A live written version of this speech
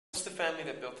family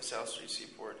that built the South Street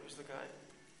Seaport? Who's the guy?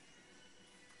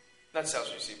 Not South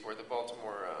Street Seaport, the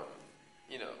Baltimore,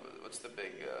 what's the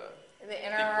big... the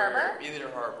Inner Harbor?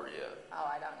 Inner Harbor, yeah. Oh,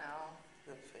 I don't know.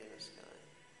 The famous guy.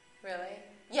 Really?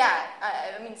 Yeah,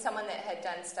 I mean, someone that had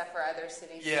done stuff for other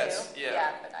cities, too. Yeah.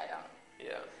 Yeah, but I don't.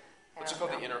 Yeah. What's it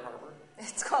called, the Inner Harbor?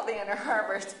 It's called the Inner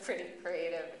Harbor. It's pretty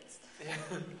creative.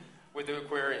 Yeah. Where the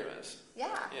aquarium is.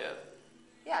 Yeah. Yeah.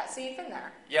 Yeah, so you've been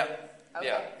there? Yeah. Okay.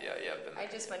 Yeah, been there. I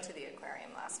just went to the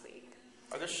aquarium last week.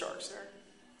 Are there sharks there?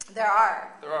 There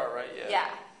are. There are, right? Yeah. Yeah.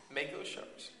 Mako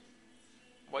sharks.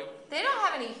 White? They don't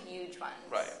have any huge ones.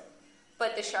 Right.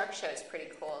 But the shark show is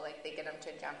pretty cool. Like, they get them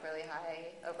to jump really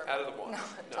high over... Out of the water? No,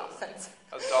 dolphins.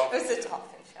 A dolphin. It was a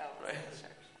dolphin show. Right.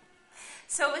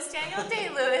 So was Daniel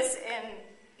Day-Lewis in...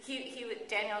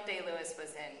 Daniel Day-Lewis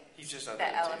was in He's just not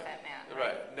The Elephant Man.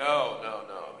 Right. No.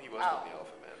 He wasn't in The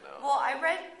Elephant Man, no. Well, I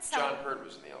read John Hurt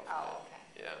was in The Elephant Man. Oh, okay.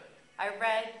 Yeah. I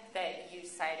read that you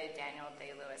cited Daniel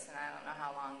Day-Lewis, and I don't know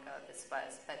how long ago this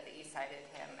was, but that you cited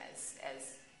him as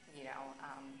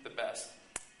the best.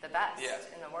 The best Yeah.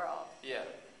 in the world. Yeah.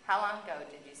 How long ago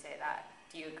did you say that?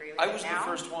 Do you agree with I it was now? the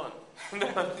first one. No,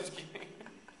 I'm just kidding.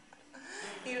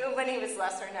 When he was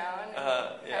lesser known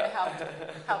yeah. and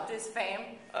helped his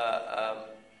fame? I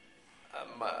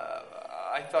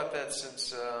thought that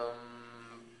since,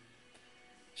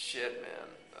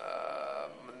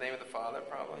 Name of the Father,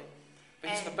 probably.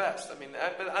 But he's the best. I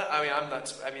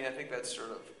think that's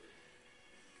sort of,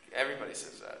 everybody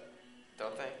says that,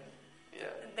 don't they?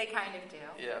 Yeah. They kind of do.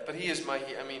 Yeah, but he is I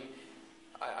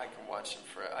can watch him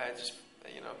for,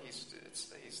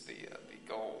 he's the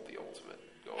goal, the ultimate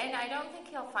goal. And I don't think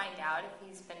he'll find out if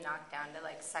he's been knocked down to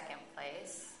like second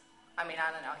place. I mean,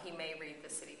 I don't know. He may read the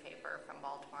city paper from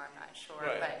Baltimore. I'm not sure.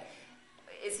 Right. But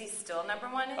is he still number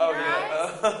one in your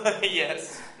eyes?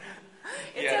 Yes.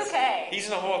 It's okay. He's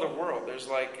in a whole other world. There's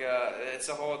it's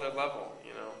a whole other level,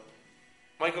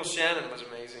 Michael Shannon was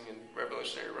amazing in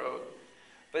Revolutionary Road.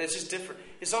 But it's just different.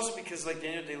 It's also because,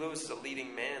 Daniel Day-Lewis is a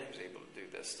leading man who's able to do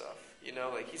this stuff.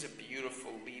 He's a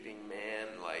beautiful leading man,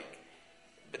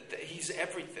 he's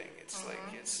everything. It's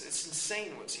it's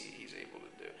insane what he's able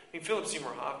to do. I mean, Philip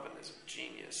Seymour Hoffman is a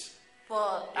genius.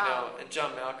 Well, and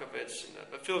John Malkovich,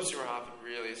 but Philip Seymour Hoffman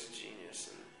really is a genius.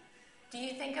 And do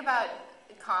you think about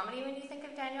comedy when you think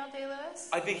of Daniel Day-Lewis?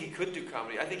 I think he could do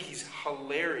comedy. I think he's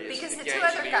hilarious. Because in the Gangs two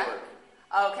other of New guys. York.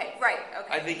 Okay, right.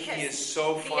 Okay. I think he is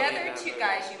so funny. The in other that two movie.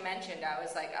 guys you mentioned, I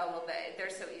was like, oh well, they're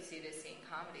so easy to see in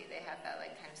comedy. They have that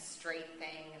kind of straight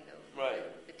thing and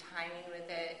the timing with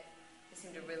it. They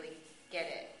seem to really get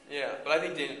it. Yeah, but I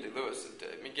think Daniel Day-Lewis,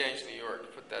 Gangs of New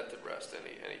York, put that to rest,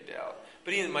 any doubt.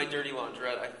 But even My Dirty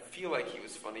Laundrette, I feel like he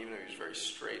was funny, even though he was very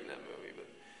straight in that movie.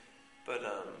 But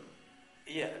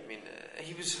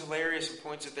he was hilarious at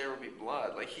points that there would be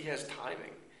blood. He has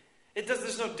timing.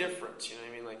 There's no difference, you know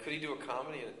what I mean? Could he do a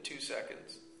comedy in 2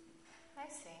 seconds? I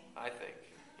see. I think,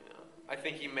 I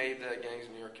think he made Gangs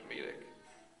of New York comedic.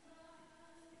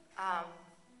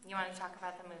 You want to talk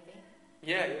about the movie?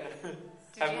 Yeah.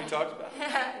 Haven't we talked about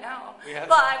it? No. We haven't?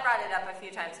 Well, I brought it up a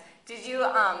few times. Did you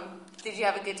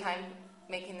have a good time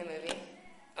making the movie?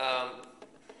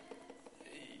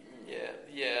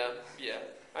 Yeah.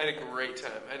 I had a great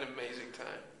time. I had an amazing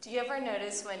time. Do you ever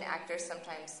notice when actors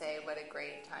sometimes say what a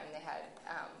great time they had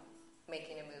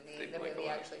making a movie? The movie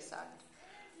actually sucked.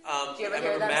 Do you ever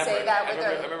hear them say that?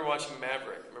 I remember watching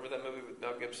Maverick. Remember that movie with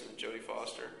Mel Gibson and Jodie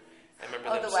Foster? I remember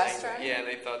them the saying Western? that. Yeah, and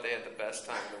they thought they had the best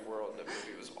time in the world, and the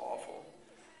movie was awful.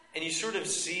 And you sort of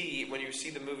see, when you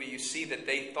see the movie, you see that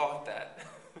they thought that.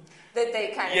 That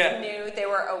they kind of knew, they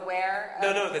were aware of?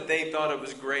 No, that they thought it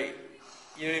was great.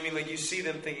 You know what I mean? You see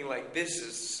them thinking, this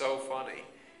is so funny.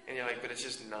 And you're but it's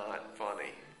just not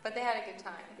funny. But they had a good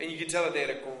time. And you can tell that they had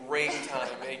a great time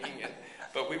making it.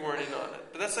 But we weren't in on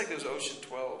it. But that's like those Ocean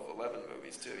 12, 11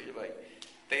 movies, too. You're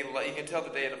you can tell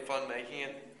that they had fun making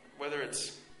it. Whether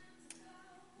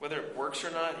it works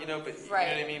or not, but you know what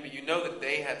I mean? But you know that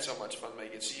they had so much fun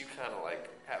making it, so you kind of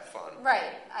have fun.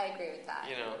 Right. I agree with that.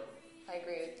 I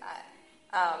agree with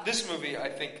that. This movie, I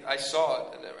think, I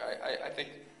saw it, and I think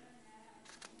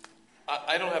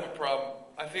I don't have a problem.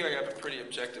 I feel like I have a pretty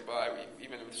objective eye,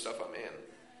 even with the stuff I'm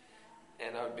in.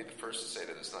 And I would be the first to say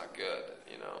that it's not good,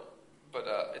 But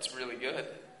it's really good.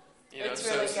 It's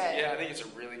really good. Yeah, I think it's a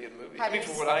really good movie.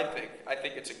 For what I think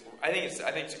it's a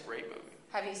great movie.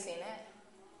 Have you seen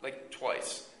it?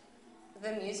 Twice.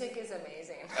 The music is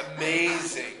amazing.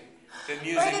 Amazing. The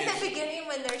music right at the beginning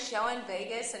when they're showing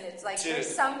Vegas and it's there's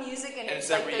some music and it's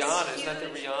that like Rihanna. this huge... Isn't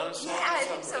that the Rihanna song? Yeah, I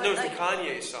think so. No, it's the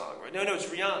Kanye song. Right? No, it's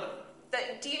Rihanna.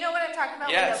 Do you know what I'm talking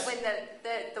about? Yes. When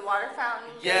the water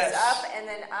fountain Yes. goes up and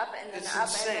then up and then It's up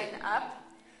insane. and then up?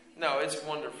 No, it's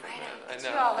wonderful, I man. know. I It's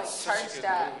know. all, like, It's such a charged good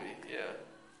up. movie. Yeah.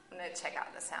 I'm going to check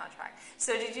out the soundtrack.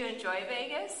 So did you enjoy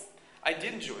Vegas? I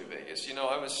did enjoy Vegas. You know,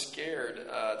 I was scared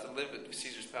to live at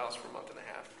Caesar's Palace for a month and a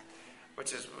half, which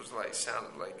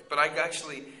sounded like. But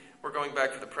we're going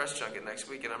back for the press junket next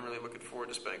week, and I'm really looking forward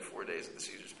to spending 4 days at the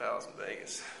Caesar's Palace in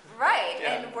Vegas. Right,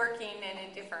 Yeah. and working in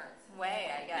a different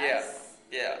way, I guess.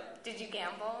 Yeah. Did you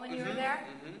gamble when you were there?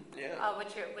 Mm-hmm. Yeah.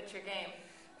 What's your game?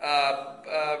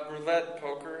 Roulette,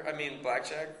 poker.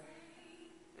 Blackjack.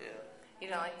 Yeah. You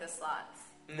don't like the slots?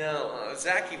 No,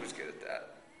 Zachy was good at that.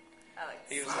 I like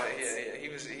the He was slots. like, yeah. He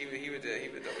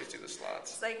would always do the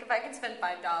slots. It's like if I can spend $5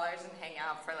 and hang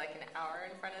out for like an hour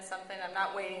in front of something, I'm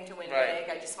not waiting to win Right.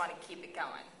 big. I just want to keep it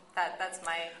going. That's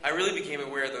my. I really became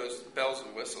aware of those bells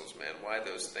and whistles, man. Why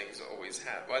those things always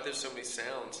have. Why there's so many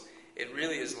sounds. It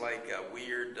really is like a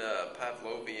weird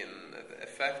Pavlovian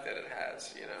effect that it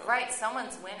has, you know. Right,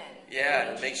 someone's winning.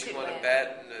 Yeah, it makes you want to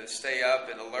bet and stay up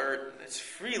and alert. And it's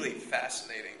really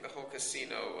fascinating. The whole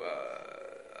casino,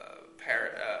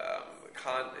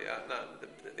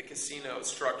 the casino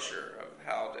structure of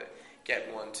how to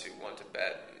get one to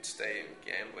bet and stay in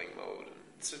gambling mode.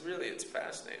 It's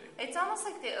fascinating. It's almost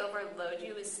like they overload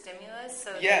you with stimulus,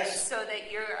 Yes. so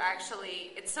that you're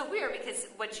actually. It's so weird because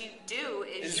what you do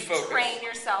is you focus. train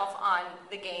yourself on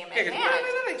the game at hand.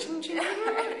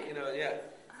 You know, yeah.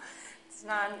 It's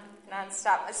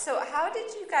non-stop. So how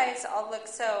did you guys all look?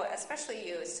 So especially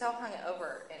you, so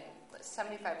hungover in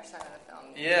 75% of the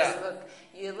film. Yeah.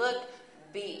 You look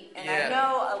beat, and Yeah. I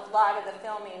know a lot of the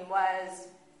filming was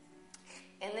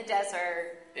in the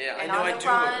desert. Yeah, and I know on I the do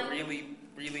run. look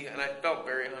really, and I felt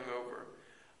very hungover.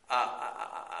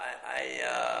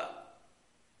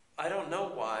 I don't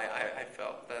know why I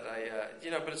felt that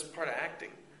but it's part of acting,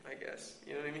 I guess.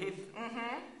 You know what I mean?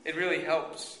 Mm-hmm. It really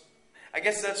helps. I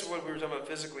guess that's what we were talking about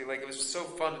physically. Like, it was so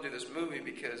fun to do this movie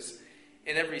because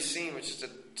in every scene, which is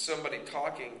somebody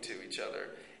talking to each other,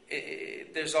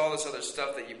 there's all this other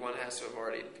stuff that one has to have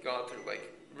already gone through.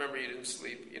 Like, remember you didn't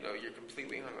sleep, you're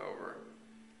completely hungover,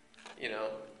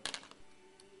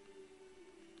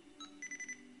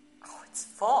 Oh, it's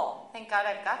full. Thank God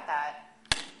I've got that.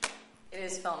 It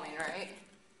is filming, right?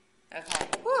 Okay.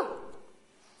 Woo!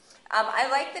 I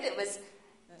like that it was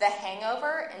The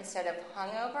Hangover instead of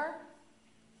Hungover.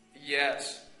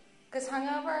 Yes. Because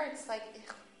hungover, it's like...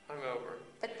 Hungover.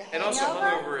 But the and hangover? also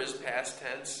hungover is past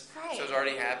tense. Right. So it's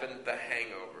already happened, the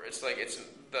hangover. It's like and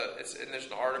there's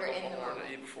an article You're in the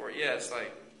moment. before. Yeah, it's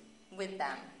like... With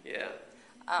them. Yeah.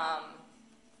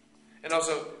 And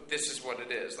also, this is what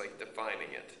it is, like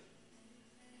defining it.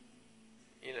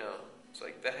 It's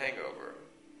like the hangover.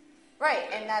 Right,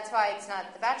 and that's why it's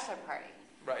not the bachelor party.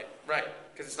 Right,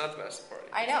 because it's not the bachelor party.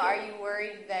 I know. Are you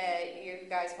worried that you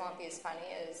guys won't be as funny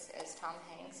as Tom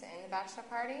Hanks in the bachelor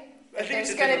party? I think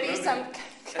There's going to be movie. some I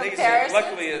think comparison.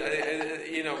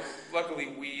 luckily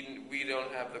we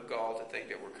don't have the gall to think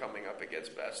that we're coming up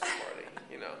against bachelor party.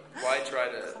 Why try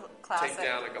to Classic. take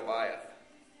down a Goliath?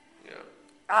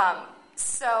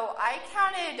 So I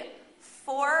counted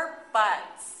 4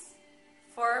 butts.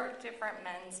 4 different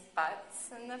men's butts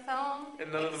in the film.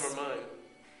 And none of them are mine.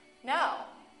 No.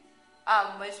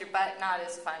 Was your butt not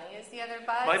as funny as the other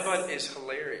butts? My butt is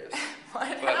hilarious. What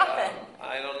but, happened?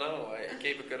 I don't know. I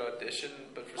gave a good audition,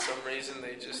 but for some reason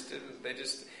they just didn't.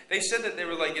 They said that they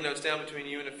were like, it's down between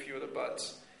you and a few other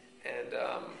butts.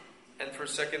 And for a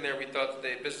second there we thought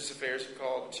that the business affairs had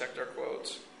called and checked our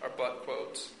butt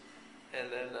quotes. And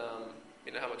then,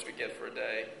 how much we get for a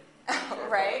day.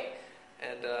 Right.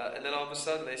 And then all of a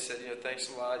sudden they said, thanks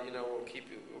a lot. We'll keep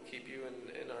you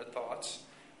in our thoughts,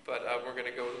 but we're going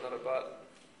to go with another butt.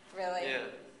 Really? Yeah.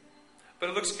 But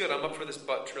it looks good. I'm up for this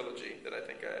butt trilogy that I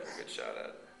think I have a good shot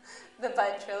at. The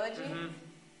butt trilogy? Mm-hmm.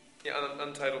 Yeah,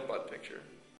 untitled butt picture.